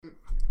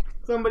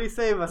Somebody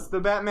save us. The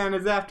Batman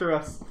is after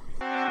us.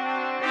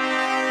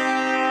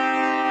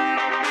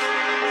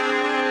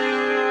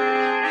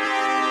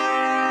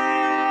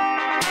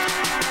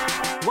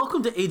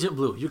 Welcome to Agent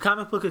Blue, your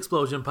comic book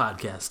explosion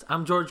podcast.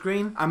 I'm George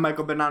Green. I'm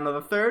Michael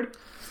Bonanno III.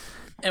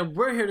 And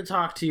we're here to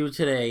talk to you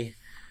today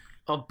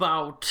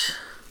about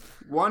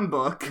one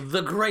book.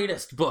 The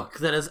greatest book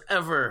that has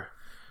ever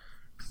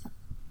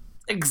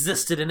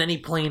existed in any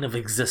plane of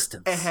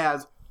existence. It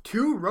has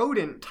 2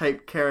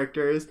 rodent-type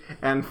characters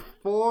and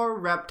 4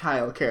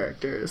 reptile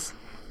characters.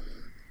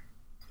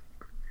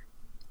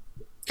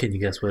 Can you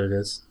guess what it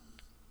is?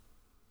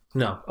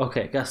 No.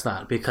 Okay, guess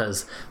not,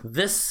 because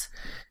this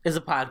is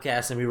a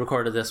podcast and we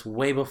recorded this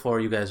way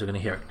before you guys are going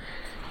to hear it.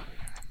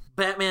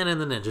 Batman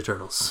and the Ninja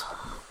Turtles.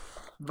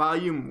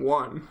 Volume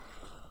 1.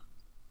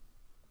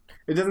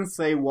 It doesn't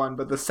say 1,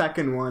 but the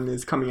second one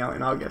is coming out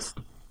in August.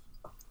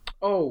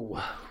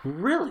 Oh,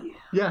 really?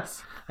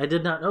 Yes. I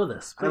did not know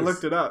this. I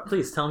looked it up.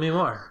 Please tell me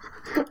more.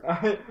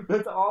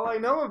 That's all I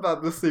know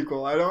about the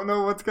sequel. I don't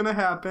know what's going to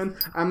happen.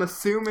 I'm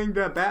assuming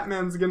that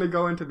Batman's going to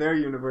go into their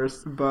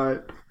universe,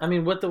 but... I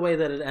mean, with the way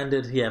that it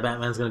ended, yeah,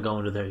 Batman's going to go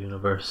into their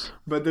universe.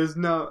 But there's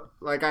no...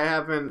 Like, I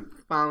haven't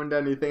found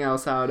anything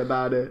else out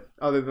about it,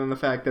 other than the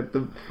fact that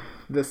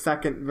the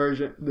second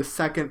version, the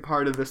second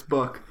part of this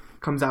book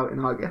comes out in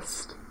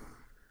August.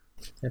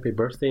 Happy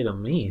birthday to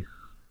me.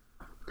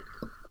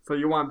 So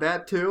you want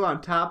that too,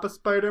 on top of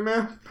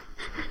Spider-Man?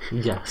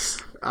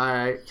 Yes.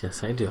 Alright.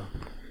 Yes, I do.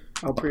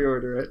 I'll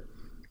pre-order it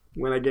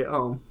when I get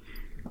home.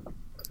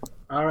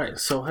 Alright,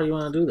 so how do you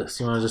want to do this?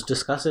 Do you want to just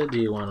discuss it? Do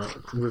you want to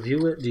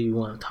review it? Do you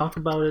want to talk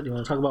about it? Do you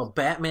want to talk about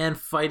Batman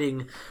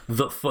fighting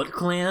the Foot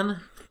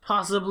Clan?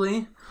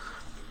 Possibly.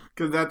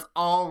 Because that's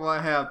all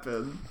what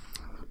happened.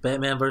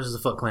 Batman versus the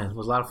Foot Clan. It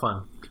was a lot of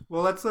fun.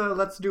 Well,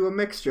 let's do a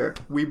mixture.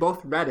 We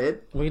both read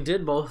it. We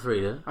did both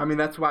read it. I mean,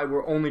 that's why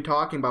we're only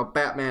talking about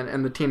Batman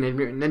and the Teenage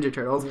Mutant Ninja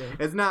Turtles. Yeah.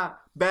 It's not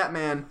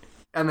Batman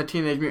and the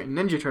Teenage Mutant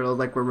Ninja Turtles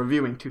like we're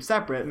reviewing 2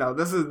 separate. No,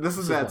 this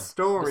is that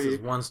story. This is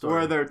one story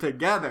where they're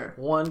together.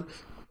 One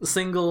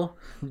single,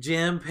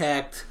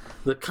 jam-packed,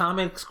 the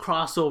comics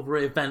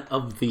crossover event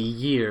of the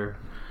year.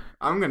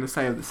 I'm gonna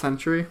say of the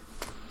century.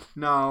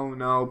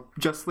 No,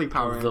 Justice League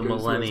Power Rangers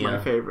was my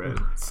favorite.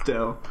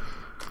 Still.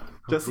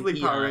 Justice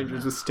League Power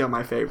Rangers is still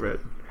my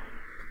favorite.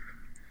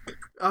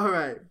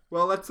 Alright,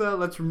 well let's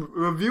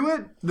review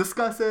it,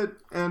 discuss it,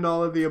 and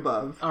all of the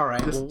above.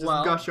 Alright, just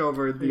gush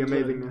over the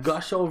amazingness.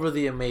 Gush over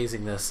the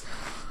amazingness.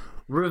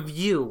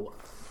 Review.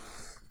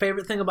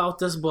 Favorite thing about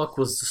this book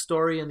was the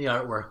story and the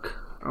artwork.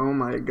 Oh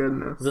my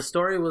goodness. The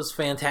story was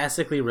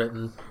fantastically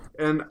written.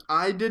 And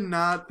I did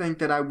not think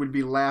that I would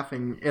be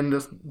laughing in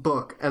this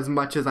book as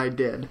much as I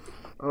did.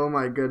 Oh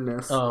my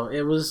goodness. Oh,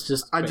 it was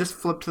just great. I just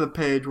flipped to the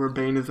page where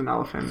Bane is an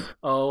elephant.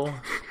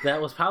 Oh,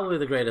 that was probably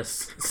the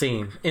greatest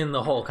scene in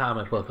the whole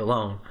comic book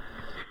alone.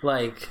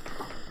 Like,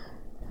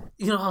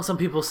 you know how some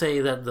people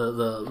say that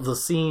the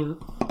scene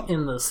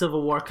in the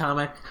Civil War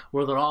comic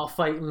where they're all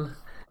fighting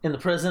in the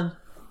prison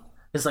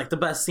is like the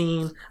best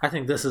scene? I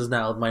think this is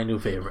now my new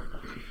favorite.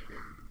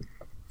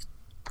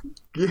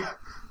 Yeah,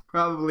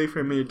 probably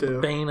for me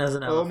too. Bane as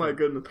an elephant. Oh my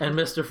goodness. And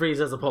Mr.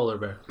 Freeze as a polar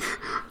bear.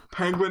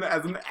 Penguin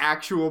as an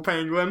actual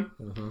penguin.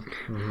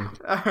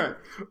 Alright.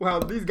 Well,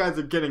 these guys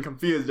are getting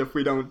confused if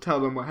we don't tell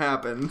them what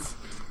happens.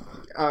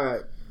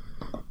 Alright.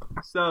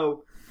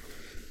 So,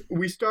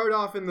 we start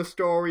off in the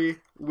story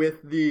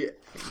with the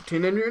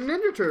Teenage Mutant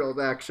Ninja Turtles,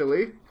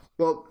 actually.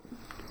 Well,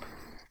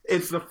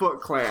 it's the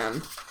Foot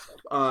Clan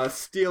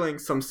stealing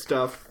some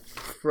stuff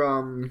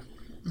from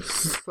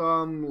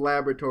some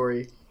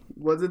laboratory.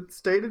 Was it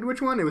stated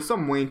which one? It was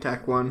some Wayne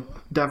Tech one.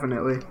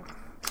 Definitely.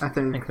 I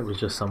think it was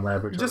just some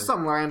laboratory. Just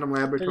some random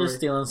laboratory. They're just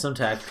stealing some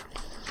tech.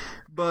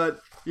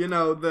 But, you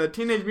know, the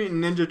Teenage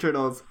Mutant Ninja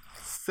Turtles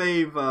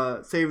save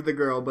the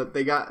girl, but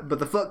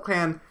the Foot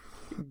Clan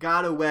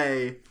got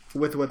away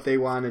with what they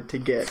wanted to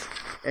get.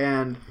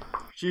 And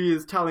she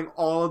is telling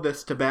all of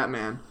this to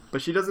Batman.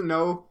 But she doesn't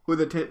know who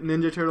the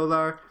Ninja Turtles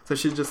are, so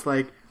she's just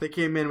like, they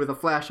came in with a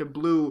flash of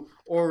blue,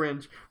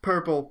 orange,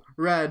 purple,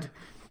 red.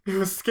 It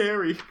was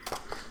scary.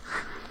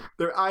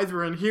 Their eyes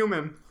were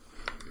inhuman.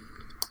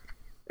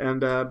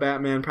 And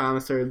Batman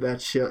promised her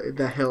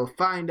that he'll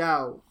find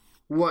out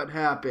what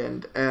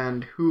happened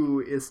and who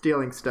is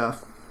stealing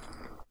stuff.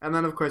 And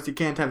then, of course, you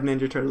can't have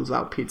Ninja Turtles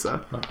without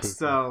pizza.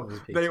 So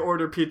they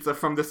order pizza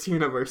from this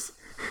universe.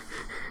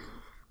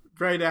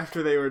 Right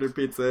after they order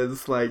pizza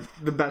is like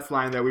the best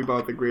line that we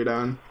both agreed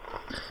on.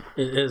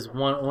 It is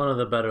one of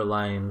the better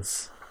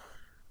lines.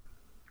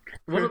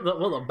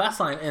 The best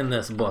line in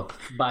this book,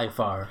 by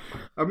far.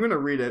 I'm going to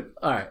read it.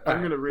 All right. I'm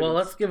going to read it. Well,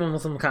 let's give him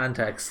some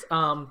context.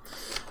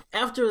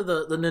 After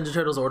the Ninja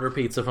Turtles order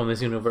pizza from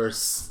this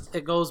universe,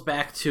 it goes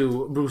back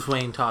to Bruce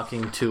Wayne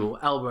talking to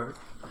Albert.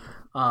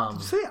 Did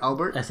you say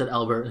Albert? I said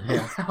Albert.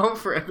 Yeah.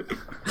 Alfred.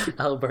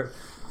 Albert.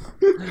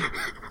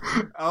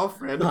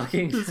 Alfred.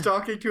 He's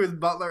talking to his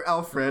butler,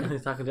 Alfred.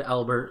 He's talking to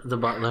Albert, the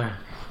butler.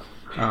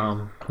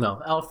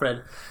 No,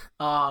 Alfred.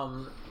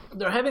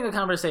 They're having a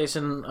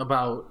conversation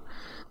about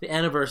the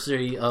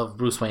anniversary of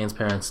Bruce Wayne's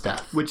parents'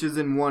 death. Which is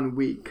in 1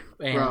 week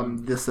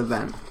from this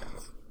event.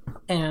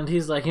 And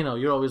he's like,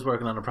 you're always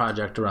working on a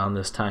project around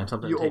this time.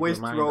 Something you always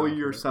throw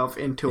yourself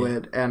into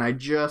it, and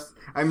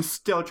I'm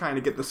still trying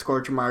to get the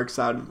scorch marks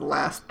out of the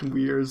last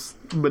year's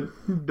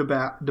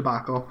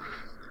debacle.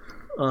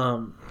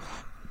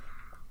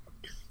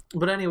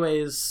 But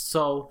anyways,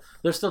 so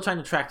they're still trying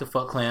to track the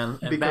Foot Clan,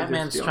 and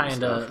Batman's trying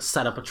to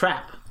set up a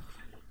trap.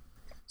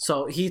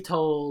 So he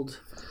told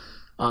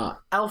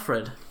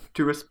Alfred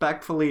to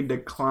respectfully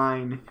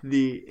decline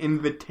the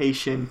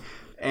invitation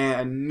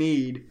and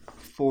need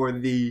for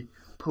the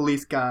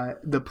police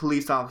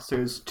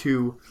officers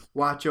to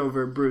watch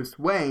over Bruce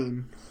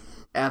Wayne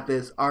at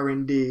this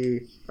R&D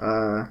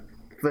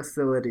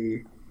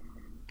facility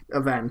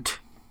event.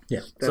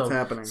 Yeah, that's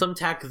happening. Some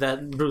tech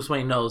that Bruce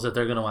Wayne knows that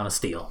they're going to want to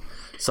steal.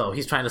 So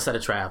he's trying to set a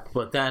trap,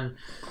 but then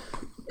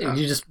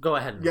you just go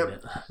ahead and read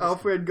it.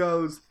 Alfred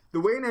goes, the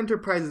Wayne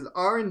Enterprises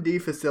R&D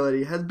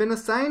facility has been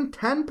assigned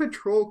 10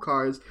 patrol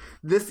cars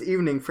this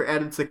evening for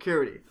added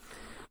security.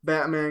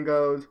 Batman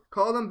goes,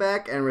 call them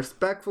back and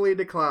respectfully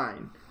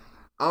decline.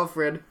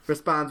 Alfred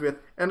responds with,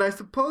 and I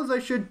suppose I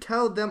should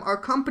tell them our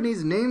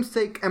company's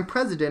namesake and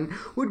president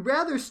would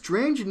rather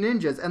strange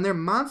ninjas and their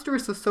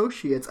monstrous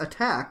associates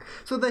attack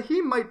so that he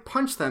might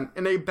punch them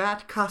in a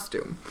bat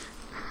costume.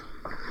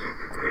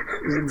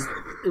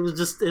 It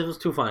was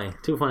too funny.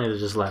 Too funny to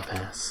just let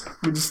pass.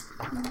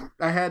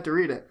 I had to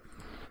read it.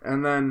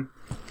 And then,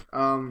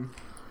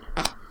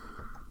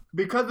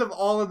 because of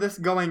all of this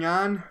going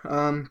on,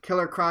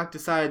 Killer Croc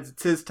decides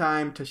it's his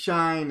time to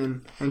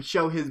shine and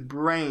show his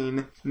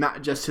brain,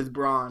 not just his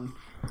brawn.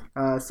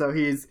 So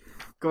he's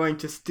going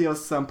to steal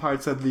some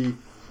parts of the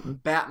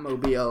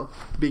Batmobile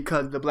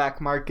because the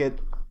black market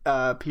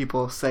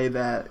people say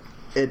that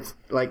it's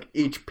like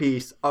each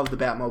piece of the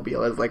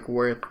Batmobile is like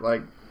worth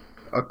like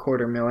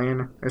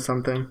 $250,000 or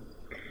something.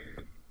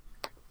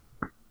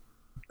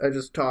 I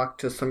just talked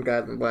to some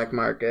guys in the black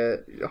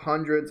market.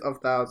 Hundreds of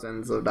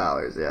thousands of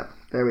dollars. Yeah,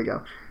 there we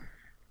go.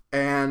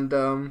 And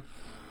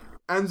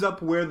ends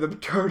up where the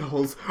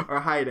turtles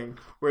are hiding.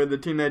 Where the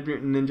Teenage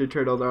Mutant Ninja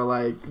Turtles are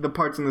like the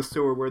parts in the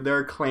sewer where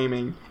they're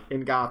claiming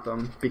in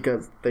Gotham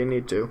because they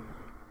need to.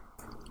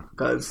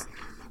 Because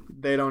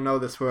they don't know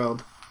this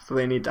world, so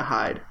they need to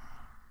hide.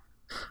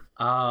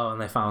 Oh,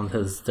 and they found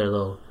their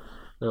little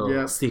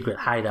secret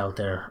hideout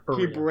there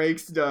earlier. He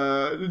breaks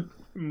the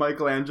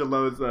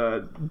Michelangelo's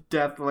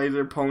Death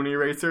Laser Pony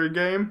Racer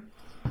game.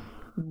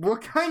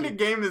 What kind of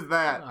game is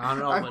that? I don't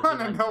know. I want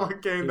to know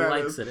what game that is.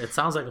 He likes it. It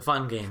sounds like a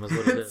fun game is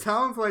what it is. It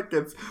sounds like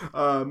it's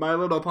My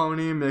Little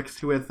Pony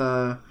mixed with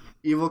Evel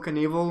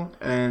Knievel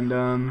and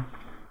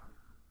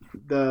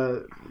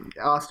the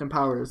Austin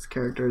Powers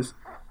characters.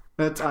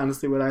 That's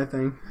honestly what I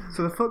think.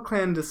 So the Foot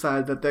Clan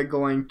decides that they're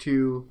going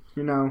to,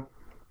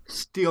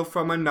 steal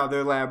from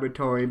another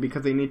laboratory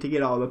because they need to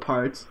get all the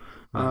parts.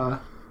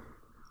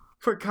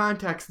 For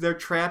context, they're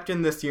trapped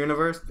in this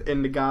universe,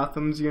 in the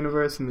Gotham's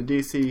universe, in the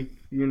DC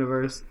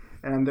universe,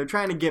 and they're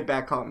trying to get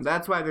back home.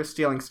 That's why they're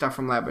stealing stuff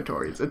from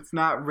laboratories. It's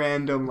not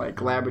random,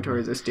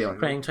 laboratories are stealing.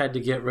 Krang tried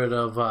to get rid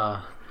of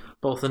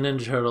both the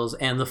Ninja Turtles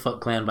and the Foot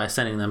Clan by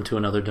sending them to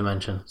another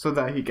dimension. So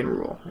that he can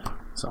rule.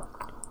 Yeah,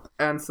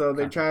 And so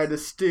they try to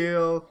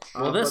steal...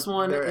 Well, this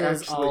one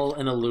is all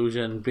an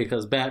illusion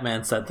because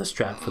Batman set this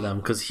trap for them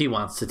because he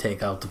wants to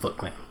take out the Foot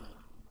Clan.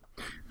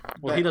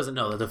 Well, he doesn't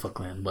know that they're Foot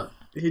Clan, but...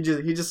 He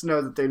just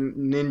knows that they're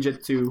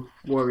ninjutsu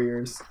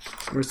warriors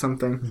or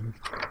something. Mm-hmm.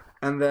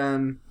 And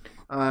then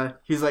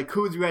he's like,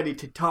 who's ready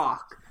to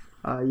talk?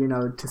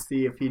 To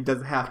see if he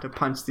doesn't have to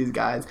punch these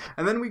guys.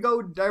 And then we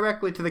go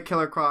directly to the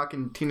Killer Croc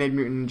and Teenage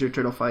Mutant Ninja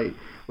Turtle fight,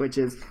 which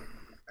is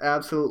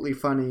absolutely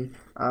funny.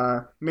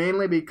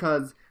 Mainly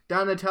because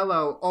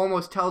Donatello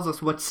almost tells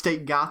us what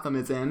state Gotham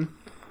is in.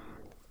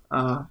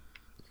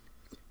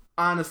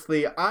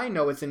 Honestly, I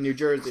know it's in New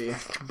Jersey,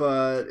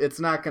 but it's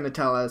not going to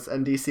tell us,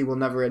 and DC will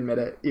never admit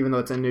it, even though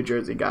it's in New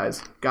Jersey,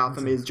 guys.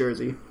 Gotham is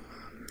Jersey.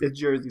 It's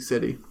Jersey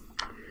City.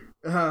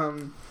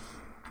 And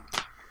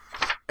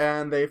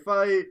they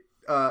fight.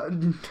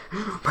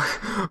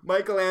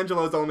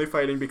 Michelangelo's only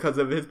fighting because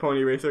of his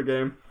Pony Racer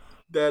game.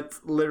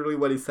 That's literally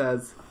what he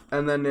says.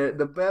 And then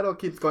the battle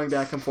keeps going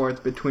back and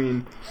forth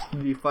between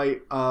the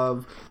fight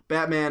of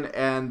Batman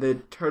and the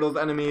Turtles'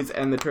 enemies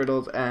and the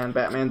Turtles and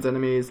Batman's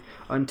enemies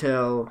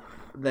until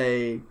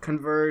they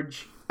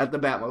converge at the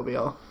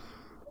Batmobile.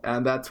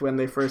 And that's when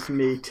they first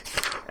meet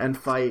and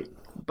fight.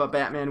 But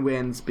Batman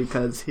wins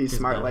because he's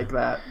smart Batman. Like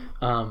that.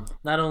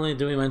 Not only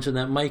do we mention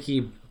that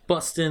Mikey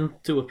busts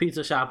into a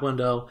pizza shop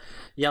window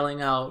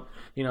yelling out,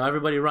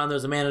 everybody run,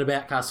 there's a man in a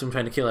bat costume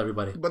trying to kill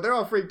everybody. But they're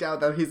all freaked out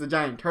that he's a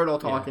giant turtle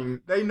talking. Yeah.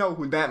 They know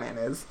who Batman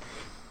is.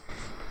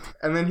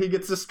 And then he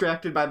gets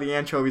distracted by the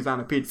anchovies on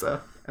a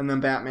pizza. And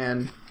then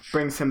Batman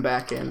brings him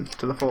back in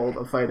to the fold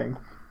of fighting.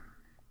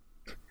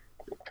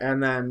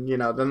 And then,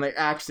 then they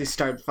actually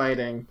start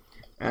fighting.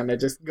 And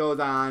it just goes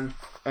on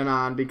and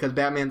on because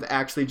Batman's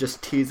actually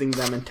just teasing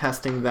them and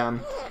testing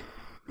them.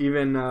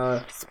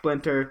 Even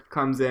Splinter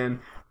comes in,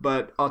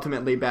 but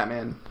ultimately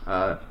Batman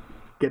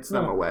gets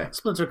them away.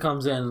 Splinter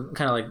comes in,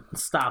 kind of like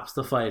stops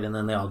the fight, and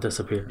then they all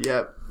disappear.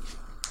 Yep.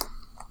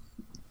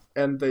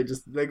 And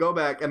they go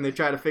back and they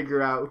try to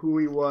figure out who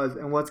he was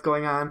and what's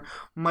going on.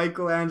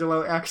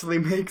 Michelangelo actually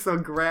makes a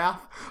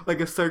graph,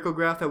 like a circle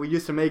graph that we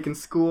used to make in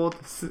school.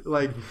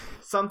 Like,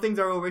 some things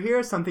are over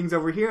here, some things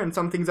over here, and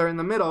some things are in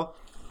the middle.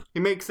 He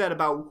makes that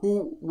about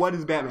what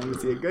is Batman?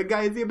 Is he a good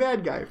guy? Is he a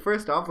bad guy?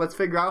 First off, let's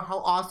figure out how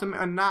awesome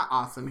and not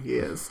awesome he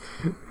is.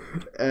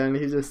 And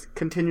he just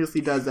continuously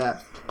does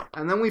that.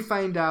 And then we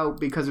find out,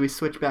 because we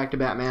switch back to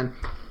Batman,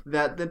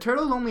 that the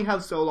turtles only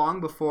have so long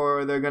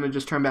before they're going to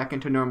just turn back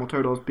into normal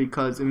turtles,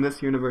 because in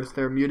this universe,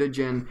 their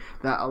mutagen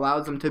that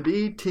allows them to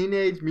be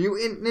Teenage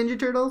Mutant Ninja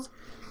Turtles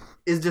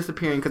is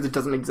disappearing because it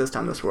doesn't exist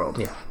on this world.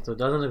 Yeah, so it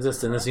doesn't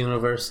exist in this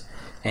universe,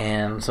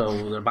 and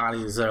so their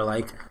bodies are,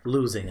 like,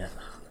 losing it.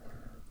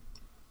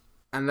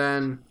 And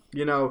then,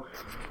 the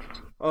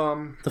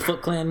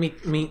Foot Clan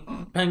meet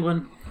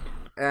Penguin.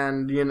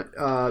 And,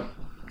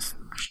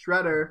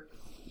 Shredder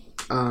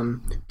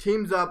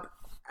teams up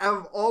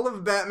all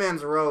of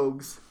Batman's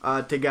rogues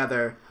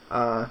together,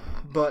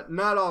 but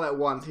not all at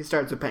once. He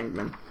starts with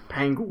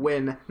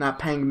Penguin, not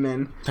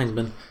Penguin.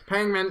 Penguin.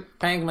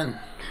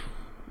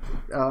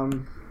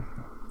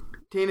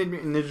 Teenage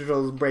Mutant Ninja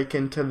Turtles break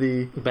into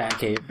the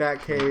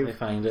Batcave. They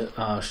find it.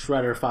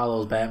 Shredder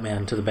follows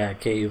Batman to the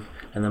Batcave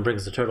and then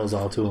brings the turtles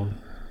all to him.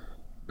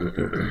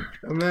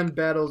 And then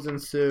battles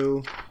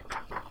ensue.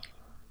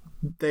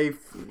 They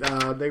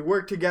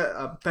work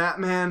together.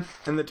 Batman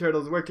and the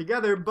turtles work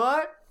together,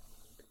 but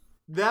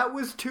that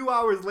was 2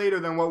 hours later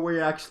than what we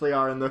actually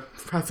are in the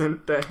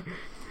present day.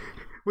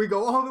 We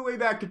go all the way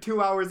back to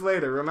 2 hours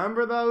later.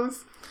 Remember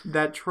those?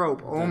 That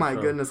trope. Oh my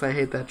goodness, I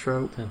hate that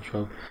trope.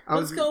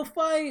 Let's go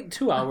fight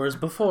 2 hours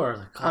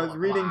before. I was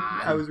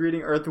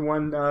reading Earth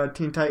 1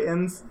 Teen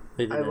Titans.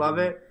 I love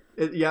it.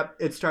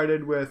 It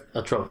started with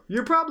a trope.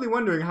 You're probably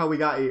wondering how we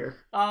got here.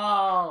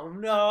 Oh,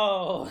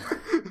 no.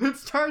 It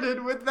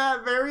started with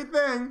that very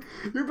thing.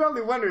 You're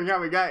probably wondering how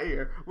we got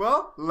here.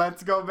 Well,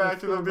 let's go back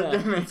to the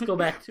beginning. Let's go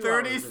back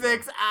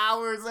 36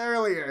 hours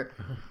earlier.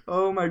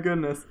 Oh my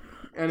goodness.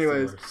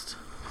 Anyways,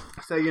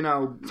 so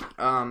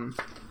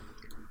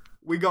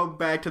we go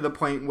back to the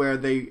point where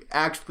they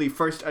actually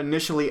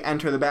initially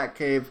enter the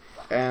Batcave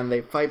and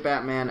they fight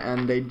Batman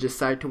and they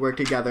decide to work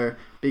together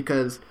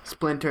because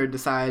Splinter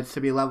decides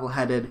to be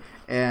level-headed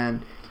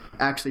and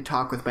actually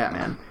talk with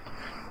Batman.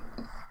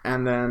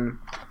 And then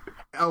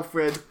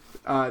Alfred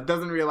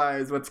doesn't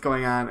realize what's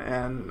going on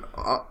and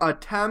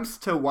attempts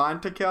to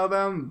want to kill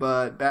them,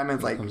 but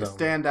Batman's like,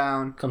 stand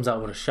down. Comes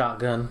out with a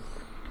shotgun.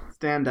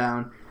 Stand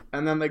down.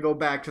 And then they go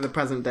back to the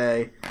present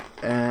day,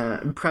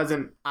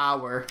 present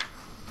hour,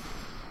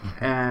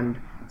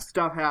 and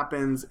stuff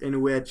happens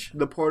in which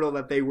the portal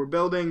that they were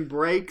building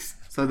breaks,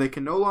 so they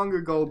can no longer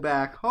go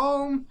back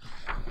home.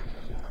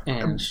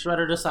 And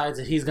Shredder decides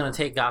that he's going to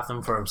take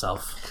Gotham for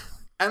himself.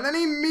 And then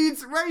he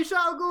meets Ra's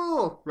al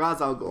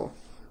Ghul.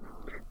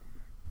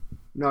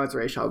 No, it's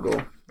Ra's al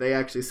Ghul. They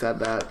actually said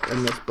that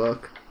in this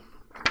book.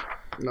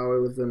 No, it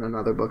was in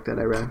another book that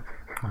I read.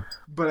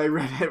 But I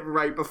read it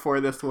right before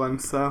this one,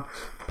 so...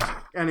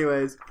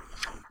 Anyways,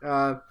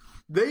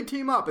 they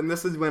team up, and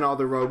this is when all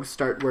the rogues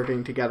start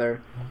working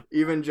together.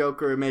 Even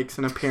Joker makes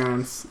an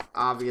appearance,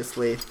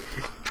 obviously.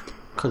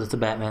 Because it's a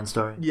Batman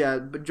story. Yeah,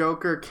 but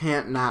Joker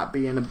can't not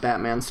be in a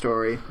Batman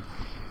story.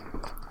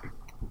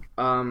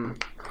 If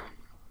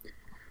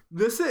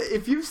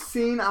you've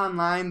seen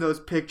online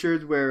those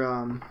pictures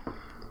where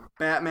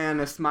Batman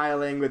is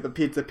smiling with a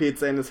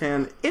pizza in his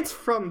hand, it's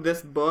from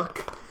this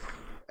book.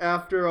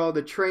 After all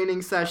the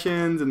training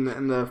sessions and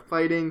the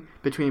fighting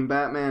between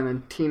Batman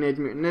and Teenage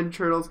Mutant Ninja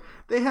Turtles,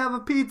 they have a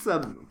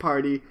pizza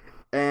party,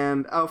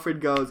 and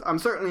Alfred goes, "I'm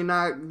certainly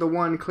not the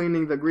one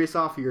cleaning the grease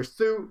off of your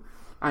suit.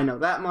 I know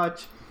that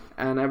much."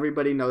 And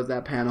everybody knows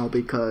that panel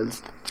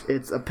because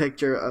it's a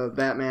picture of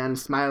Batman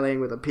smiling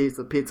with a piece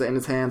of pizza in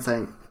his hand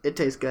saying, "It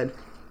tastes good."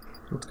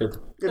 It's good.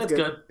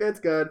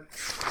 It's good.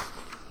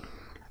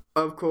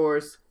 Of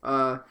course,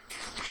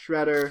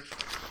 Shredder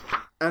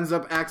ends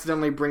up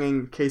accidentally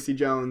bringing Casey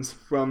Jones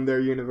from their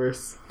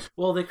universe.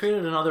 Well, they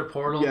created another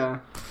portal. Yeah.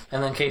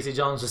 And then Casey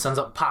Jones just ends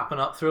up popping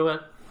up through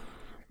it.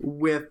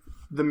 With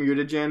the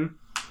mutagen.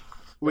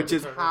 Which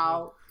is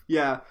how...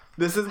 Yeah.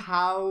 This is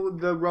how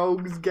the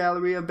Rogues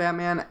Gallery of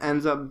Batman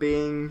ends up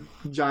being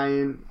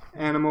giant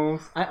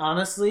animals. I'm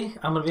going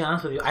to be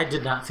honest with you, I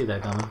did not see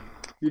that coming.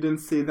 You didn't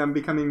see them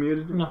becoming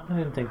mutagen? No, I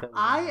didn't think that.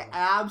 I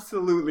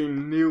absolutely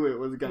knew it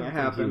was going to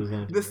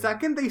happen. The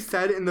second they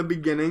said in the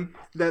beginning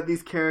that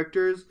these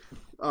characters,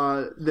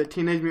 the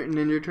Teenage Mutant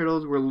Ninja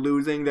Turtles, were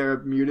losing their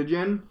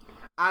mutagen,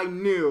 I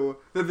knew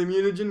that the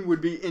mutagen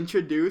would be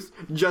introduced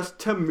just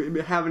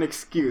to have an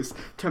excuse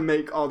to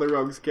make all the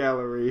Rogues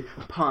Gallery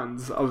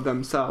puns of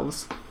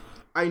themselves.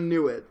 I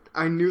knew it.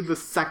 I knew the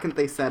second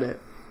they said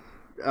it.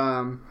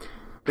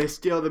 They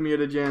steal the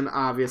mutagen,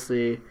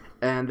 obviously.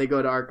 And they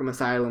go to Arkham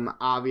Asylum,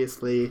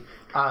 obviously.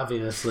 And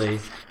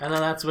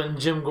then that's when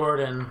Jim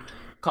Gordon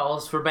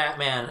calls for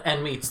Batman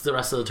and meets the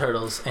rest of the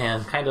Turtles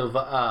and kind of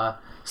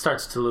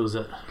starts to lose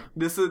it.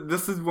 This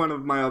is one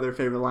of my other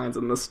favorite lines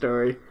in the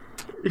story.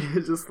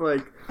 It's just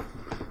like,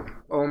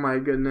 oh my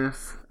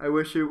goodness, I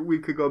wish we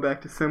could go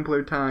back to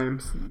simpler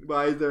times.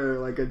 Why is there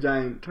like a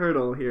giant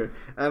turtle here?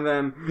 And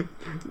then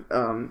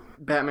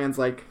Batman's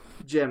like,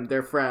 Jim,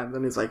 they're friends.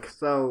 And he's like,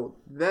 so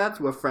that's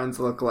what friends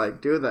look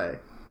like, do they?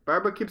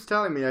 Barbara keeps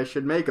telling me I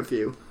should make a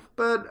few,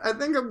 but I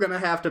think I'm gonna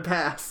have to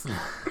pass.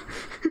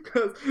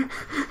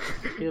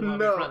 You don't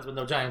have friends with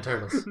no giant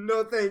turtles.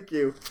 No, thank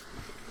you.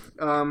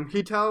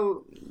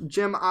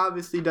 Jim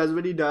obviously does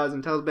what he does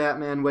and tells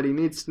Batman what he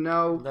needs to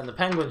know. Then the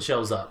Penguin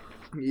shows up.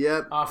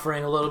 Yep.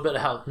 Offering a little bit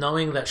of help,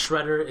 knowing that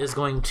Shredder is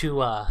going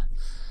to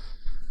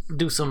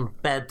do some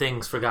bad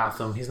things for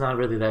Gotham. He's not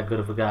really that good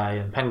of a guy,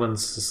 and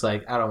Penguin's just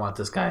like, I don't want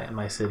this guy in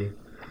my city.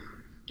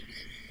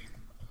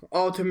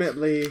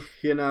 Ultimately,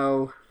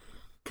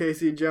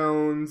 Casey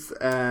Jones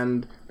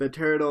and the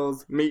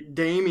Turtles meet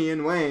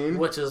Damian Wayne.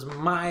 Which is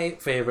my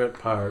favorite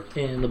part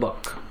in the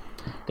book.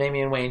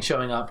 Damian Wayne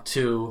showing up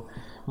to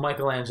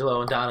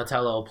Michelangelo and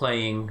Donatello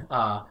playing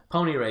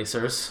pony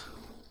racers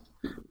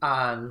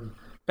on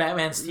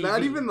Batman's TV.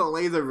 Not even the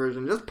laser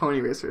version, just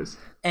pony racers.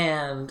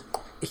 And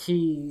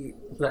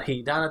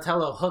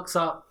Donatello hooks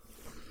up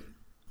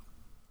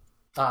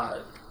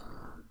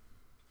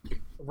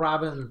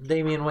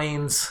Damian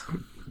Wayne's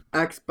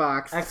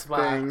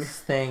Xbox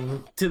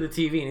thing to the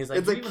TV, and he's like,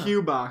 it's a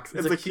Q box.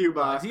 It's a Q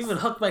box. He even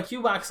hooked my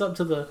Q box up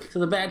to the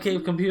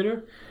Batcave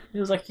computer. He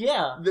was like,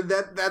 yeah.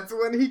 That's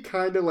when he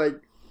kind of like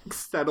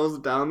settles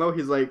down though.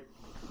 He's like,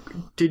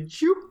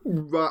 did you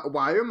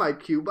wire my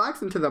Q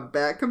box into the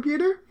Bat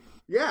computer?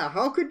 Yeah,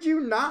 how could you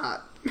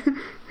not? And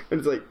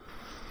it's like,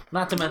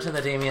 not to mention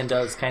that Damian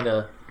does kind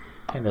of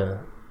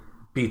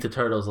beat the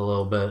Turtles a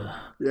little bit.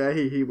 Yeah,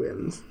 he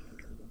wins.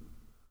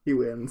 He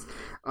wins.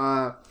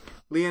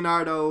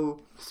 Leonardo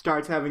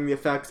starts having the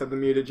effects of the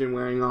mutagen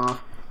wearing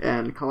off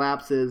and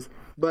collapses,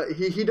 but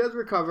he does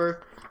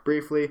recover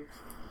briefly,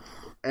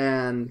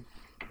 and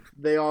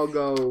they all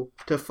go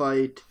to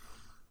fight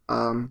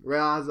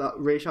Ra's al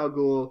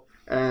Ghul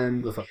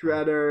and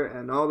Shredder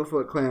and all the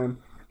Foot Clan,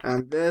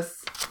 and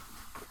this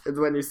is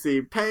when you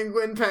see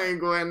Penguin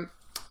as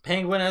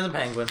a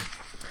penguin.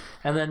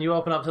 And then you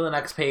open up to the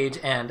next page,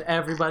 and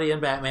everybody in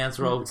Batman's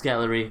Rogues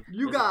Gallery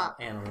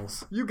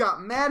animals. You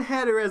got Mad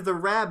Hatter as the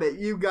rabbit.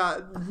 You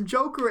got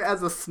Joker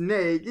as a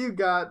snake. You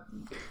got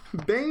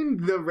Bane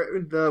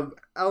the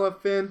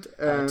elephant.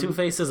 And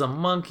Two-Face is a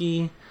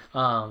monkey.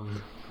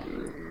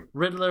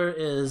 Riddler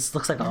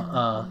looks like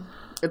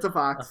it's a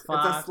fox. It's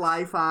a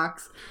sly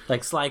fox.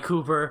 Like Sly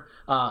Cooper.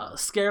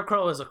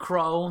 Scarecrow is a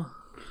crow.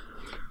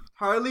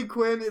 Harley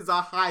Quinn is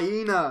a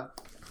hyena.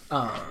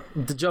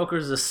 The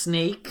Joker's a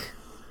snake.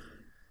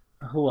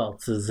 Who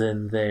else is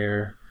in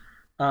there?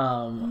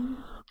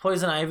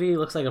 Poison Ivy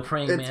looks like a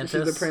praying mantis.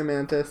 She's a praying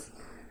mantis.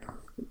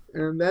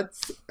 And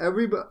that's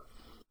everybody.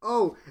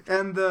 Oh,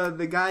 and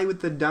the guy with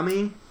the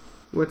dummy.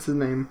 What's his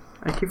name?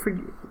 I keep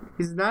forgetting.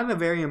 He's not a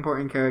very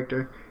important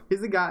character.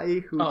 He's the guy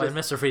who. Oh, and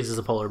Mr. Freeze is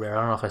a polar bear.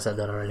 I don't know if I said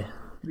that already.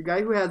 The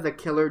guy who has the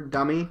killer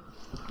dummy.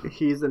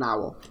 He's an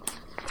owl.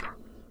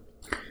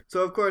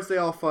 So of course they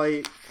all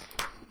fight.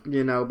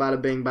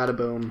 Bada bing, bada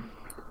boom,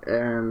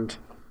 and.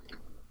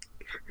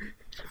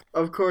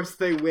 Of course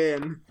they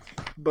win,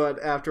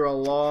 but after a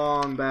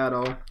long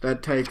battle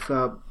that takes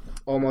up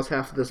almost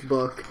half of this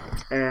book,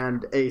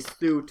 and a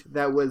suit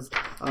that was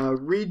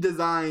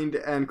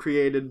redesigned and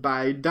created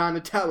by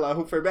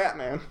Donatello for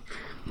Batman,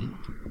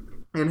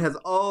 and has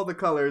all the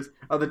colors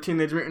of the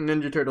Teenage Mutant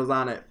Ninja Turtles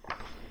on it.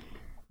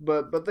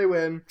 But they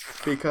win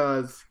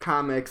because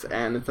comics,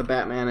 and it's a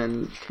Batman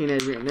and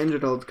Teenage Mutant Ninja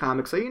Turtles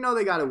comic, so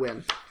they gotta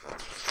win.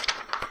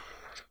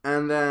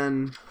 And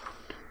then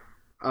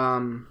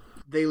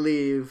they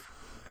leave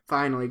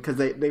finally because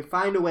they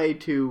find a way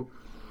to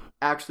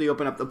actually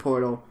open up the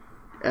portal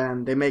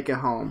and they make it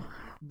home.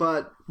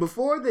 But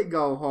before they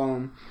go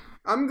home,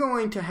 I'm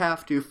going to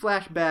have to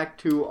flash back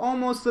to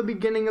almost the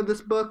beginning of this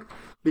book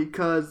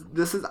because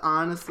this is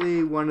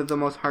honestly one of the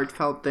most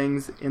heartfelt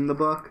things in the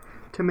book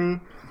to me.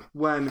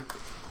 When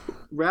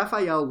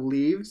Raphael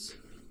leaves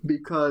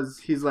because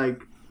he's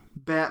like,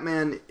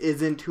 Batman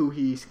isn't who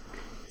he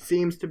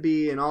seems to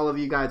be and all of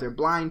you guys are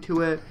blind to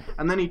it,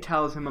 and then he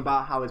tells him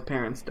about how his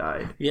parents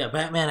died. Yeah,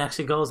 Batman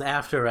actually goes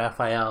after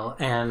Raphael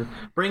and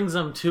brings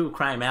him to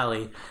Crime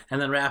Alley,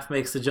 and then Raph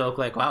makes the joke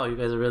like, wow, you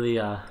guys are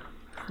really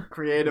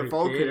creative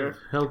folk here.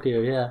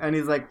 Yeah. And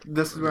he's like,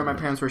 this is where my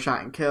parents were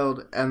shot and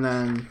killed, and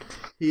then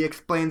he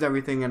explains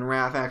everything, and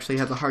Raph actually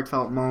has a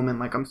heartfelt moment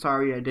like, I'm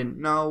sorry I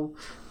didn't know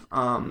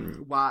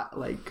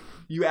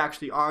you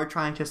actually are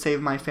trying to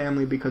save my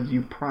family because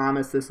you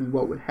promised this is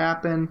what would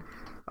happen.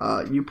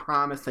 You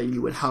promised that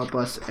you would help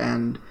us,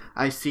 and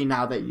I see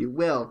now that you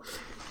will.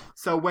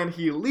 So when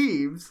he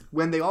leaves,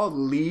 when they all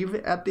leave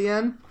at the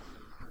end,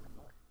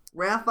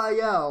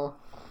 Raphael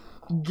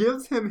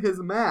gives him his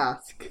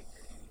mask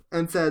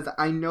and says,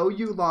 I know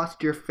you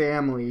lost your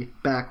family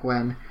back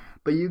when,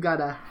 but you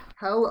got a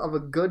hell of a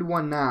good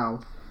one now,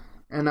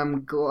 and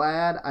I'm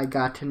glad I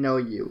got to know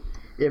you.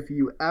 If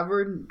you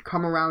ever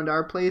come around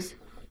our place,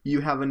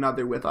 you have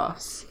another with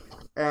us.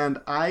 And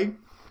I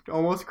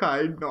almost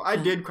cried. No, I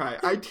did cry.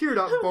 I teared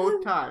up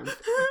both times.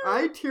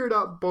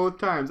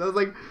 I was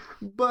like,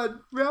 but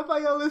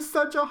Raphael is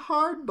such a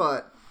hard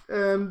butt.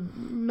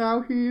 And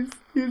now he's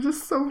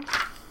just so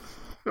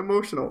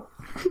emotional.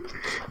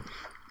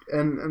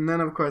 and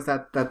then, of course,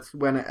 that's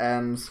when it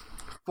ends.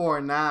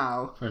 For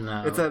now.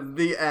 It's at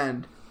the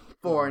end.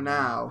 For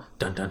now.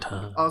 Dun dun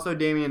dun. Also,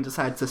 Damien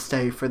decides to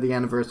stay for the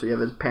anniversary of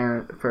his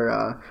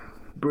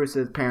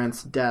Bruce's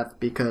parents' death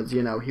because,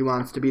 he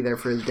wants to be there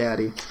for his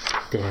daddy.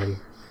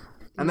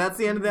 And that's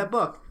the end of that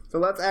book. So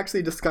let's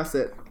actually discuss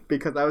it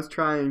because I was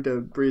trying to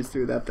breeze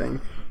through that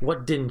thing.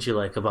 What didn't you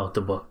like about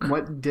the book?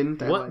 What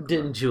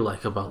didn't you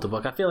like about the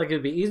book? I feel like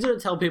it'd be easier to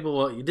tell people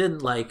what you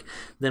didn't like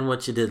than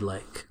what you did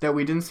like. That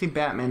we didn't see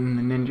Batman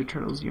in the Ninja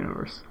Turtles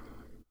universe.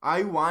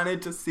 I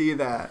wanted to see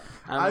that.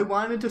 I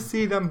wanted to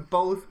see them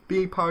both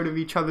be part of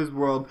each other's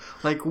world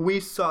like we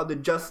saw the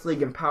Justice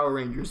League and Power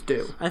Rangers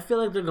do. I feel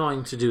like they're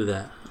going to do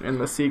that. In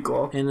the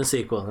sequel. And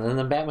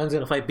then Batman's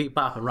going to fight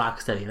Bebop and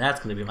Rocksteady. That's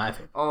going to be my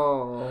favorite.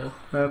 Oh,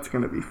 that's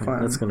going to be fun.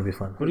 That's going to be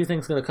fun. What do you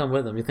think's going to come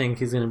with him? You think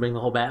he's going to bring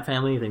the whole Bat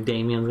family? You think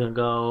Damien's going to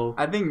go?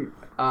 I think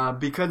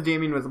because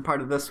Damien was a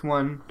part of this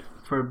one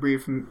for a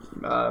brief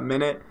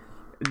minute,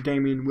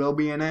 Damien will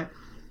be in it.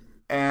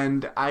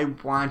 And I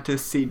want to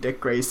see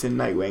Dick Grayson,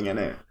 Nightwing in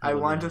it. I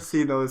want to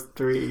see those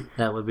three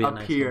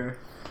appear.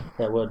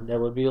 That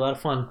would be a lot of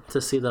fun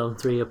to see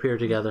those three appear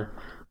together.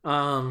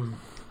 And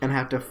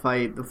have to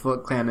fight the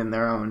Foot Clan in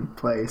their own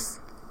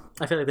place.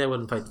 I feel like they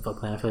wouldn't fight the Foot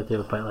Clan. I feel like they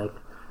would fight like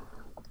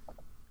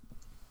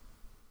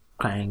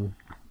Krang,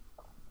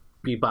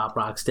 Bebop,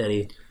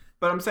 Rocksteady.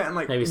 But I'm saying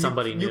like maybe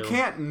somebody new. You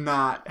can't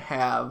not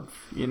have,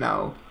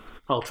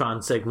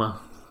 Ultron,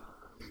 Sigma.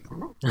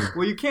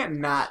 Well, you can't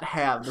not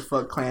have the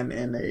Foot Clan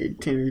in a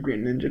Teenage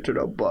Mutant Ninja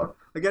Turtle book.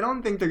 Like, I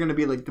don't think they're going to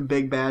be, like, the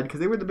big bad, because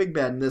they were the big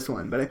bad in this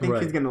one, but I think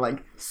he's going to,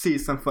 like, see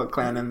some Foot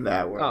Clan in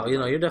that world. Oh,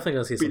 you're definitely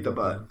going to see some Beat the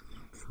butt.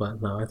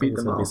 But no, I think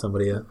it's going to be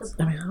somebody else.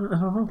 I mean, I don't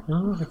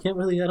know. I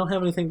don't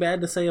have anything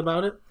bad to say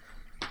about it.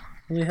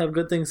 I only have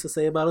good things to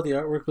say about it. The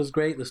artwork was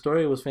great. The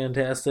story was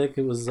fantastic.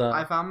 It was.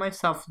 I found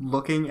myself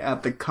looking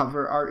at the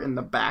cover art in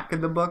the back of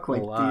the book,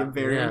 like the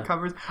variant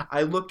covers.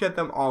 I looked at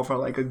them all for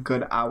like a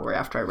good hour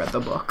after I read the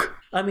book.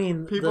 I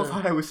mean, people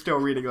thought I was still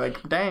reading.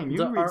 Like, dang,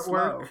 you read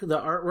slow. The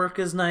artwork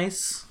is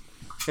nice.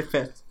 It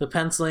fits. The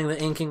penciling,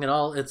 the inking,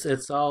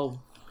 it's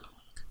all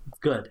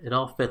good. It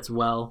all fits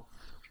well.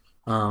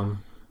 Yeah,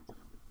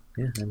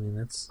 I mean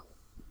that's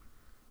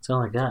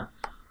all I got.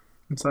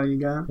 That's all you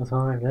got? That's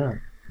all I got.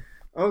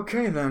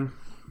 Okay, then.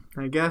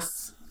 I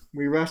guess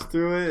we rushed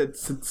through it.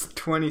 It's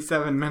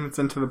 27 minutes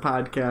into the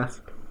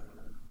podcast.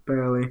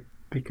 Barely.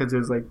 Because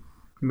there's, like,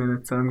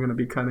 minutes that I'm going to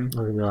be cutting. There's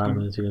going to be a lot of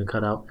minutes you're going to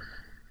cut out.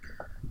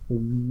 I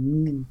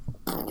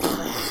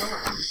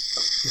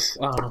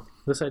don't know.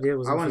 This idea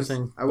was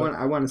interesting. I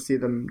want to see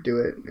them do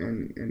it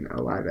in a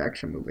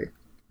live-action movie.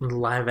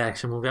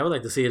 Live-action movie? I would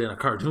like to see it in a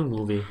cartoon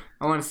movie.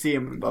 I want to see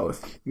them in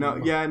both. No,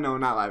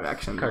 not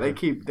live-action.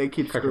 Cartoon. They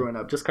keep screwing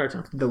up. Just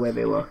cartoon. The way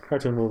they look.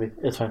 Cartoon movie.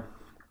 It's fine.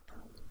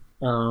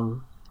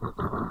 No,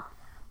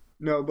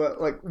 but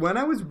like when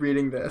I was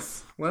reading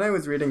this, I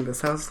was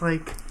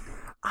like,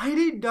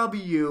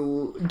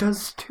 IDW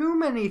does too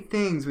many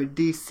things with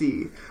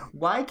DC.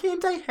 Why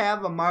can't I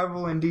have a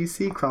Marvel and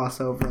DC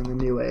crossover in the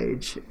new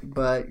age?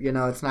 But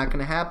it's not going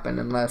to happen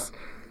unless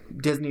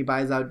Disney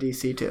buys out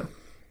DC too.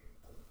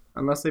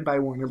 Unless they buy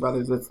Warner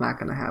Brothers, it's not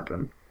going to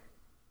happen.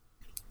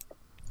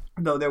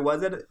 Though there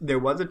was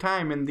a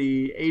time in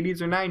the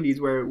 80s or 90s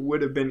where it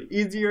would have been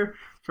easier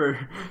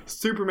for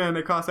Superman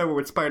to cross over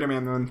with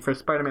Spider-Man than for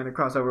Spider-Man to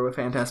cross over with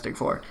Fantastic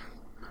Four.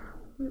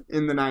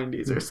 In the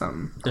 90s or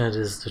something. That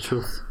is the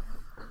truth.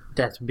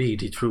 That be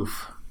the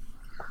truth.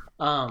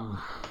 I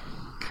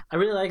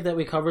really like that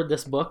we covered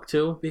this book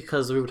too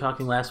because we were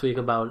talking last week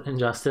about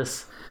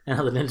Injustice and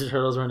how the Ninja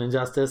Turtles were in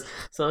Injustice.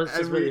 So it's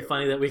just really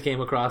funny that we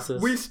came across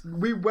this.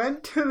 We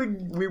went to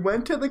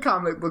the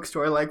comic book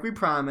store like we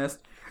promised,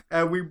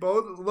 and we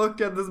both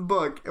looked at this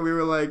book and we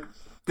were like,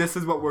 "This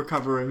is what we're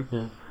covering."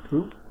 Yeah.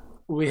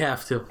 We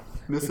have to.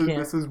 This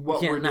is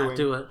what we're doing. We can't not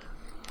do it.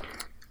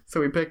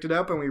 So we picked it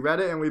up and we read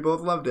it and we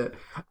both loved it.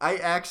 I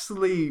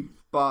actually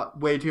bought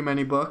way too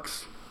many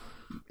books,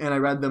 and I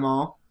read them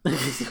all.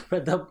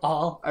 Read them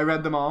all? I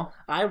read them all.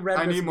 I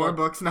need more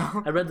books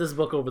now. I read this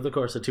book over the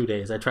course of 2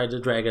 days. I tried to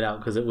drag it out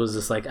because it was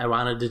just like I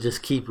wanted to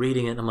just keep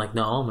reading it. And I'm like,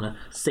 no, I'm gonna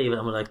save it.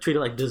 I'm gonna treat it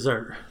like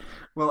dessert.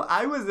 Well,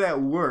 I was at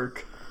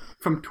work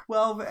from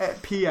 12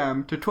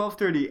 p.m. to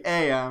 12:30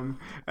 a.m.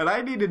 and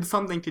I needed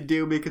something to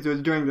do because it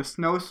was during the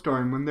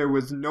snowstorm when there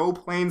was no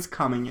planes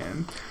coming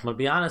in. I'm gonna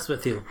be honest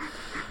with you.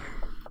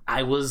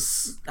 I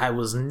was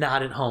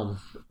not at home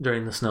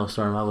during the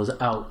snowstorm. I was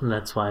out, and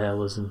that's why I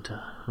wasn't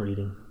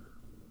reading.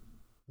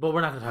 But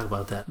we're not going to talk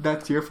about that.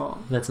 That's your fault.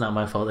 That's not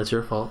my fault. That's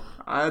your fault.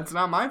 It's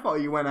not my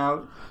fault you went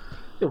out.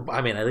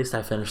 I mean, at least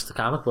I finished the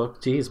comic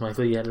book. Jeez,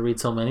 Michael, you had to read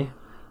so many.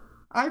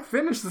 I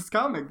finished this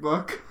comic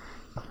book.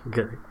 I'm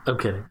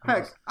kidding.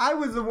 Heck, I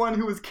was the one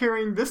who was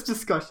carrying this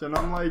discussion,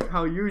 unlike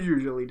how you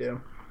usually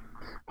do.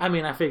 I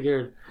mean, I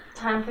figured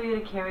Time for you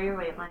to carry your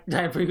weight, Mike.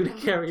 time for you to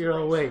carry your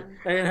own weight.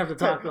 I didn't have to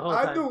talk the whole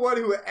I'm time. the one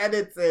who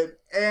edits it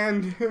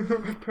and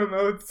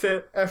promotes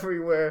it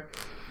everywhere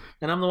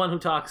And I'm the one who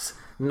talks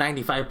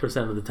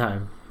 95% of the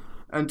time.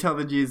 until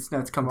the Jesus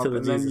nuts come up, Until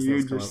and the then Jesus you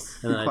nuts come just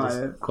up. And then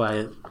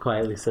I just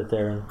quietly sit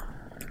there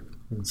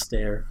and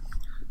stare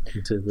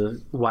into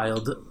the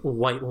wild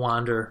white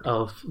wander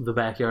of the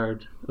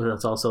backyard.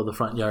 That's also the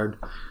front yard.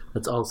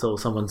 That's also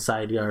someone's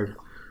side yard.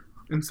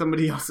 in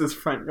somebody else's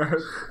front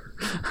yard.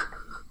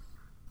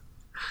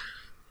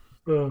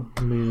 Oh,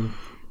 man.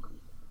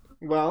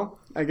 Well,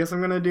 I guess I'm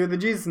gonna do the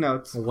Jesus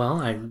notes.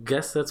 Well, I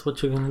guess that's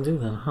what you're going to do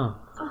then, huh?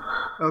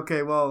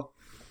 Okay, well,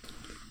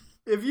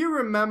 if you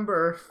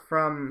remember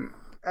from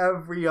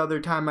every other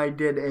time I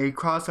did a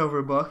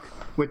crossover book,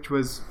 which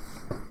was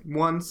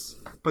once,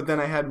 but then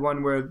I had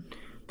one where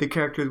the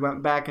characters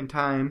went back in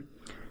time.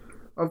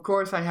 Of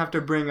course, I have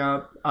to bring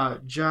up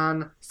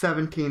John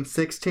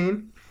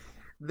 17:16.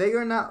 They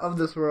are not of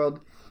this world,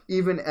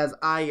 even as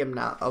I am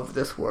not of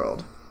this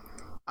world.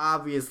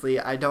 Obviously,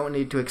 I don't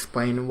need to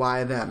explain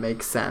why that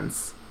makes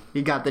sense.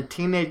 You got the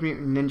Teenage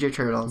Mutant Ninja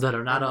Turtles That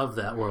are not of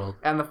that world.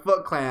 and the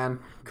Foot Clan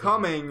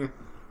coming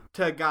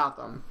to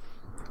Gotham,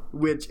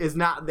 which is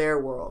not their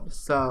world.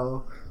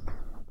 So,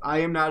 I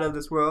am not of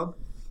this world.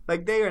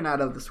 Like, they are not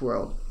of this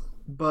world.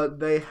 But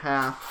they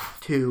have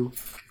to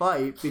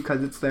fight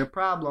because it's their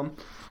problem.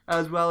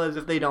 As well as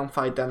if they don't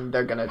fight them,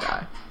 they're gonna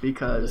die.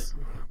 Because,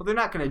 well, they're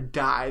not gonna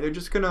die. They're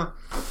just gonna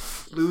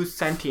lose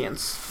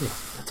sentience.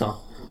 Yeah, that's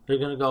all. They're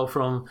going to go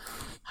from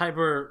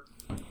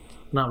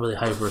not really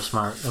hyper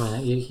smart. I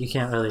mean, you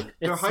can't really.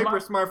 They're hyper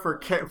smart for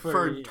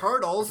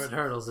turtles. For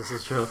turtles, this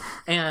is true.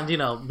 And,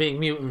 being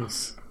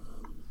mutants.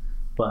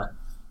 But,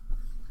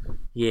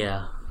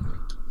 yeah.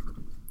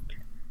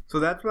 So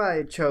that's why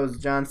I chose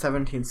John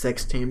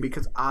 17:16,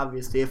 because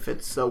obviously it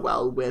fits so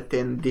well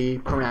within the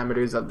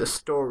parameters of the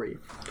story.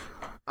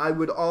 I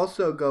would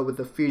also go with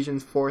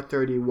Ephesians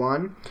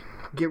 4:31.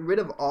 Get rid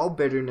of all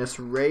bitterness,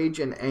 rage,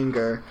 and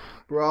anger,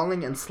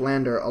 brawling and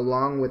slander,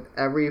 along with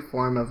every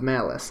form of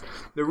malice.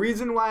 The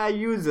reason why I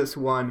use this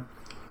one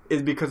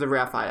is because of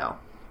Raphael.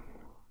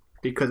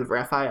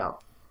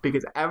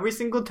 Because every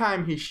single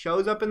time he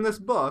shows up in this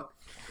book,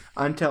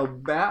 until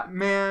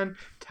Batman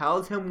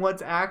tells him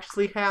what's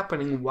actually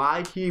happening,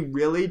 why he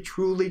really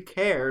truly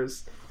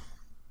cares,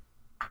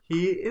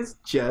 he is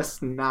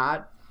just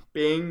not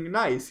being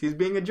nice. He's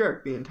being a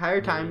jerk the entire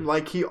time,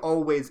 like he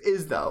always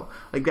is, though.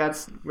 Like,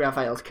 that's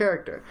Raphael's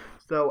character.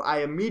 So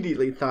I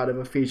immediately thought of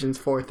Ephesians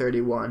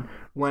 4:31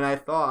 when I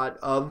thought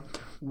of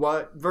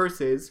what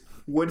verses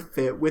would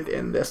fit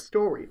within this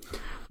story.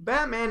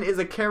 Batman is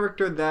a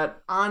character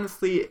that,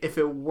 honestly, if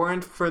it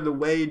weren't for the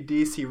way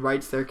DC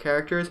writes their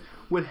characters,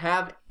 would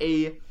have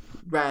a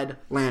red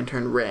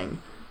lantern ring.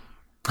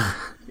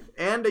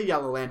 And a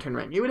yellow lantern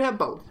ring. He would have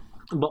both.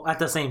 But at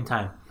the same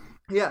time.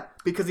 Yeah,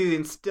 because he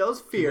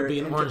instills It fear. would be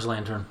an orange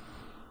lantern.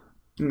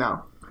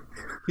 No.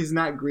 He's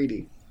not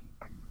greedy.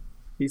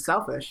 He's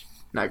selfish,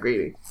 not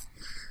greedy.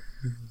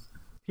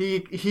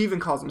 He even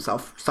calls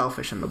himself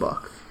selfish in the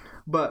book.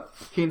 But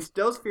he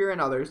instills fear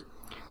in others,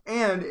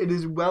 and it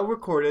is well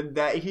recorded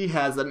that he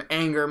has an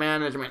anger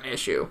management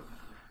issue.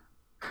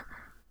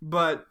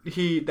 But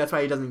that's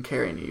why he doesn't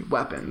carry any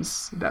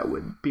weapons that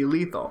would be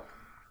lethal.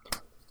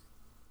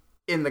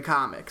 In the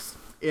comics.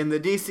 In the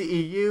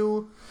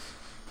DCEU,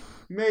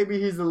 maybe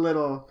he's a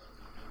little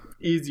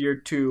easier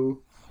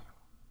to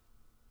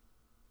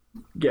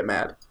get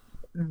mad.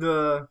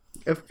 The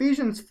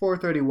Ephesians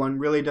 4:31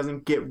 really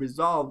doesn't get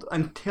resolved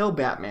until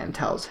Batman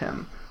tells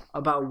him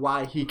about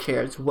why he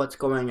cares, what's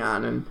going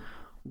on, and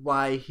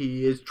why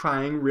he is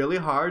trying really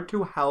hard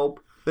to help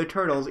the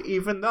Turtles,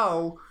 even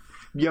though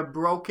you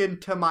broke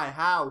into my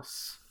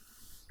house.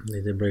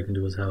 They did break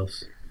into his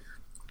house.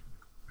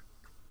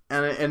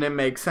 And it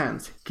makes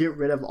sense. Get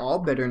rid of all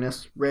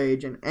bitterness,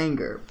 rage, and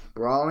anger,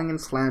 brawling and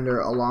slander,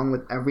 along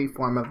with every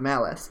form of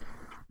malice.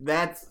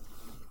 That's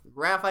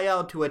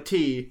Raphael to a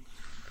T.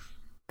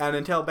 And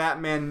until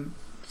Batman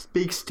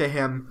speaks to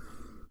him,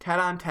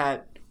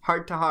 tete-on-tete,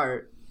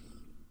 heart-to-heart,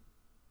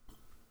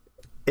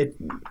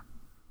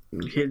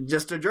 he's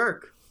just a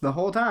jerk the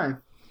whole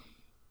time.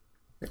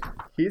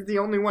 He's the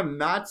only one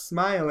not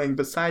smiling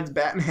besides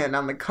Batman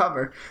on the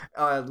cover.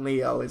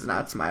 Leo is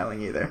not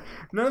smiling either.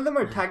 None of them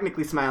are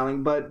technically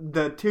smiling, but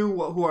the two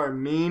who are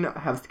mean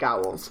have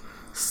scowls.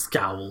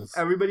 Scowls.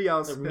 Everybody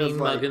else They're is mean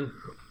like, mugging.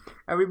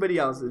 everybody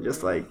else is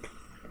just like,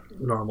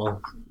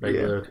 Normal.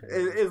 Regular.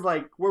 yeah. It's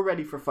like, we're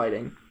ready for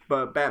fighting.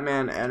 But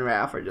Batman and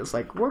Raph are just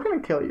like, we're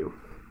gonna kill you.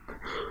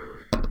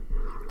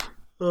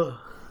 Ugh.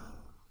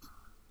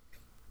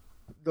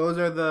 Those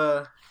are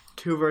the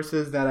two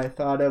verses that I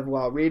thought of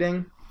while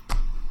reading.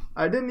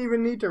 I didn't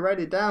even need to write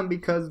it down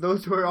because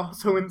those were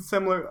also in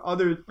similar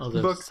other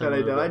books that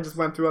I did. I just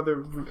went through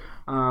other...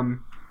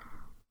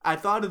 I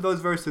thought of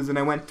those verses and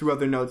I went through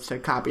other notes to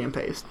copy and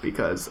paste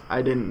because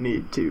I didn't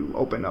need to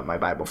open up my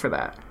Bible for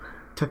that.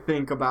 To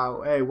think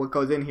about, hey, what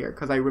goes in here?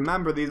 Because I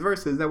remember these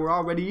verses that were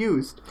already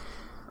used.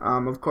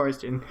 Of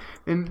course, in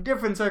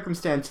different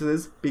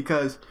circumstances,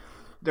 because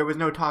there was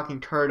no talking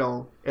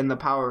turtle in the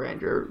Power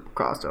Ranger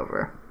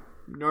crossover,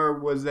 nor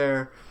was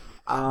there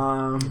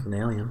An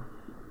alien.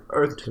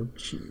 Earth.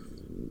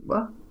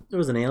 What? There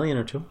was an alien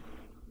or two.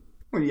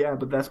 Well, yeah,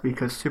 but that's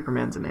because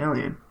Superman's an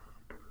alien,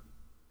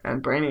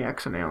 and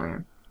Brainiac's an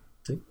alien,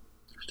 See?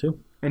 There's two.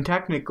 and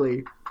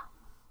technically,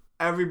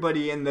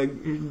 everybody in the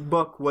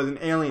book was an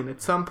alien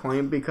at some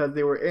point because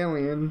they were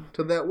alien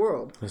to that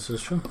world. This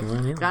is true. They were an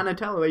alien.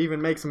 Donatello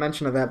even makes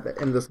mention of that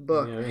in this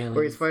book, They're aliens.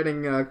 where he's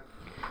fighting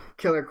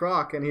Killer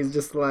Croc, and he's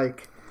just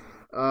like,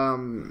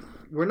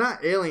 we're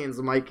not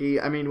aliens, Mikey.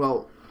 I mean,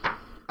 well,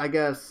 I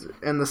guess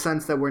in the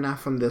sense that we're not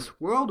from this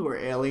world, we're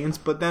aliens,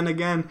 but then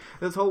again,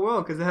 this whole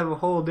world, because they have a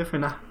whole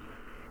different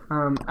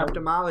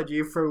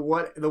etymology for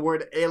what the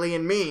word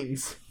alien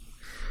means.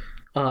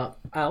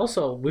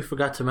 We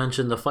forgot to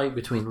mention the fight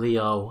between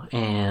Leo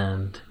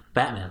and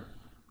Batman.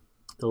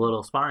 The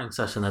little sparring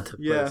session that took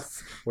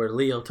Yes. place, where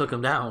Leo took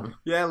him down.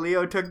 Yeah,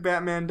 Leo took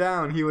Batman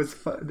down.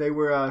 They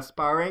were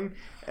sparring,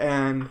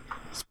 and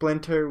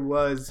Splinter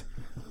was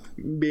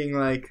being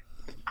like,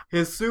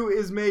 his suit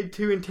is made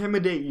to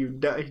intimidate you.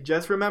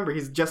 Just remember,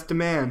 he's just a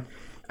man.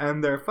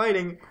 And they're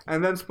fighting,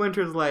 and then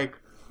Splinter's like,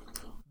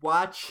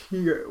 watch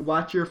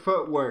your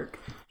footwork.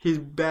 He's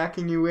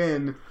backing you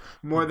in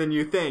more than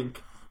you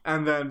think.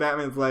 And then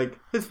Batman's like,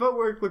 his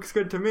footwork looks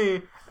good to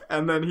me.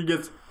 And then he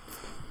gets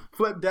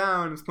flipped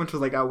down, and Splinter's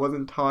like, I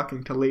wasn't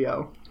talking to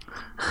Leo.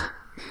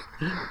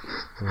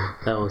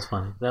 That was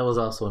funny. That was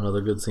also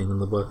another good scene in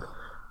the book.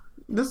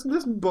 This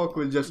book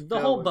was just The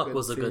filled whole with book good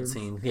was a good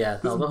scenes. scene. Yeah,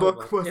 This the whole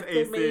book was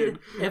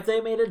If they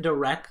made it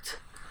direct,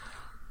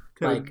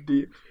 like,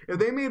 if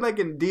they made like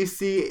a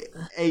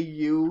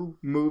DCAU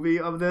movie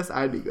of this,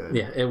 I'd be good.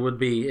 yeah, it would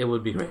be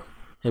great.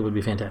 It would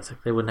be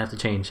fantastic. They wouldn't have to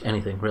change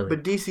anything really.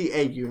 But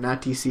DCAU,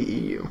 not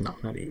DCEU, no,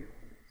 not EU.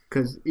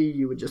 because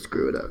EU would just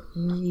screw it up.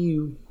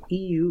 EU.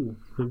 It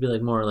would be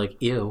like more like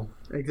ew.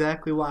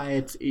 Exactly why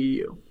it's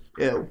EU.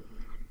 Ew.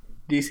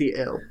 DC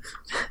ill.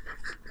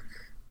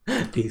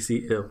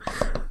 DC ew.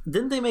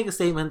 Didn't they make a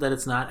statement that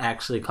it's not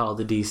actually called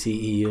the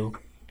DCEU?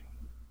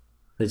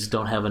 They just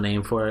don't have a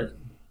name for it.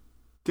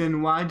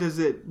 Then why is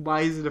it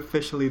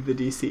officially the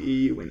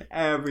DCEU in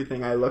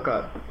everything I look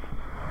up?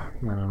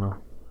 I don't know.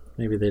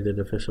 Maybe they did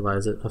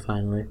officialize it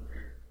finally.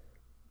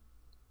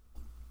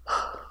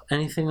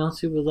 Anything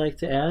else you would like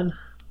to add?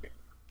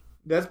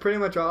 That's pretty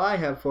much all I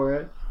have for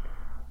it.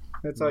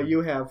 That's all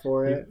you have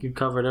for it. You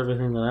covered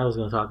everything that I was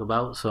going to talk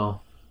about,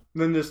 so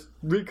Then just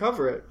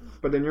recover it,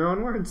 but in your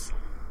own words.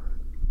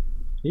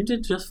 you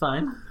did just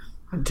fine.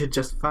 I did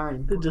just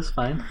fine. Did just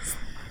fine.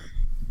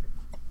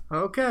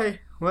 Okay,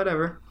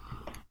 whatever.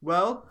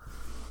 Well,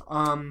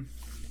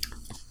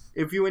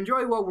 if you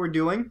enjoy what we're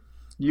doing,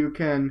 you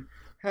can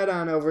head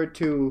on over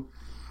to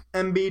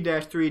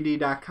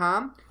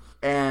mb-3d.com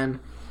and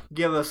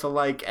give us a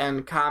like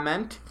and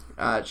comment.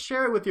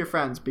 Share it with your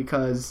friends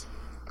because...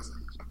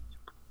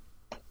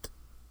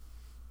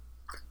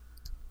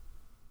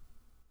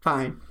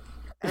 Fine.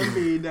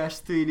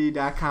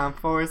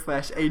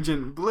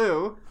 mb-3d.com/Agent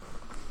Blue.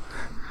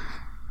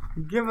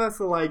 Give us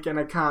a like and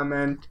a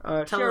comment.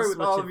 Share us it with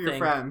what all you of your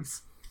think.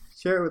 friends.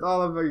 Share it with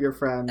all of your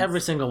friends.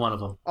 Every single one of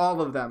them. All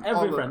of them.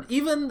 Every all friend.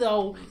 Even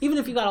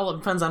if you got all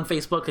the friends on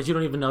Facebook because you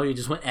don't even know, you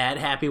just went ad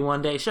happy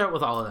one day, share it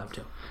with all of them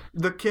too.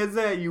 The kids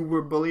that you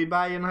were bullied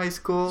by in high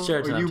school, Share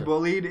it to or them you too.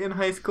 bullied in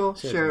high school,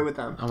 share it with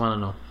them. I want to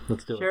know.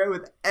 Let's do it. Share it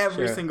with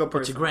every Share it single with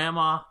person. your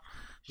grandma.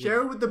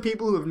 Share it with the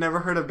people who have never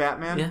heard of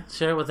Batman. Yeah,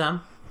 share it with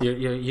them.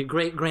 Your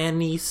great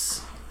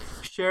grandniece.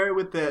 Share it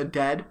with the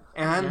dead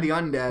and the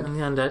undead. And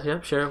the undead,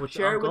 yep. Share it with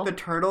Share your it with uncle. the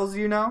turtles,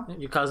 you know.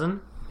 Your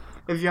cousin.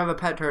 If you have a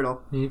pet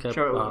turtle, You got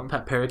share it with them.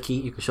 pet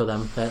parakeet. You can show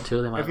them that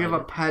too. They might If you have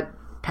like a pet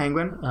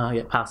penguin,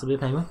 yeah, possibly a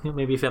penguin. Yeah,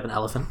 maybe if you have an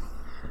elephant,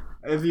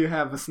 if you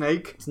have a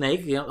snake,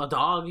 snake, a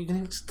dog. You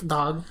can just a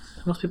dog.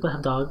 Most people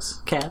have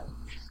dogs. Cat.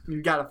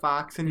 you got a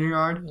fox in your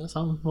yard,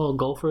 Some little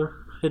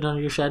gopher hidden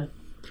under your shed.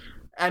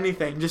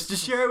 anything. Just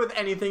share it with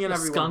anything and A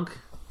everyone. skunk.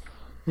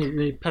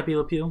 Maybe Pepe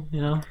Le Pew.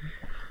 You know.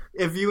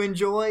 If you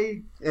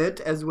enjoy it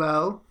as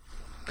well,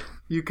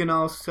 you can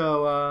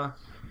also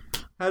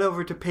head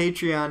over to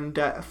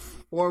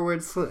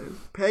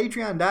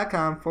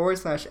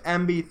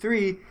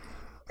patreon.com/MB3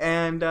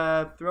 and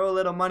throw a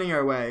little money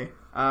our way.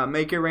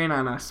 Make it rain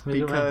on us Make it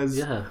rain. because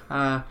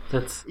Yeah.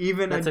 That's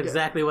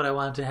exactly what I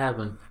want to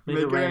happen. Make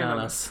it rain on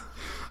us.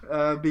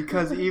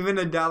 because even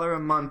 $1 a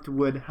month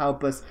would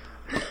help us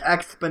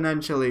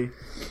exponentially,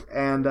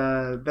 and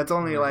that's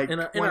only like In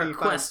our 25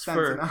 quest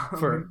cents an hour.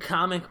 for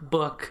comic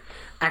book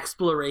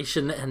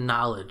exploration and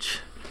knowledge.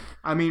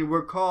 I mean,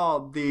 we're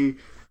called the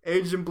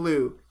Agent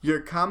Blue, your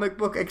comic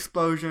book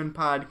explosion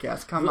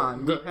podcast. Come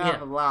on, we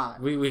have a lot.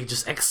 We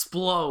just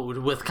explode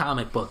with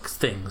comic book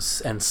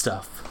things and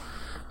stuff.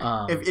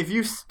 If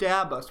you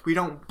stab us, we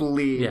don't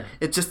bleed. Yeah.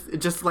 It's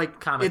just like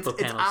Comic book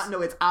panels.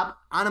 it's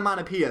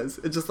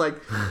onomatopoeias. It's just like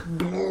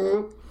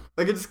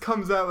like it just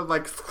comes out with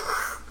like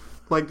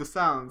the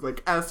sounds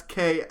like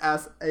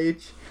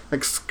SKSH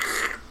like.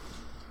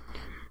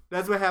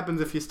 That's what happens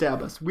if you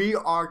stab us. We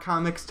are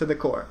comics to the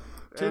core.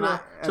 to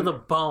the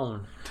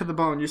bone. To the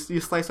bone. You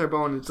slice our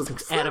bone. It's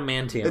just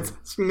Adamantium. It's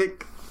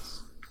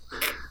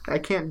I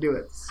can't do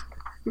it.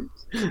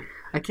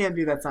 I can't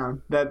do that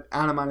sound. That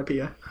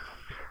onomatopoeia.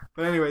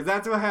 But anyways,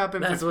 that's what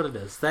happens. That's what it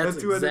is. That's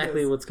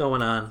exactly what's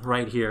going on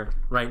right here,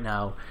 right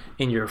now,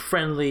 in your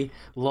friendly,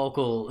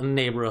 local,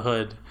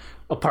 neighborhood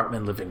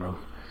apartment living room.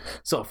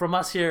 So from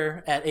us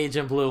here at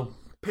Agent Blue,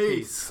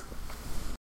 peace.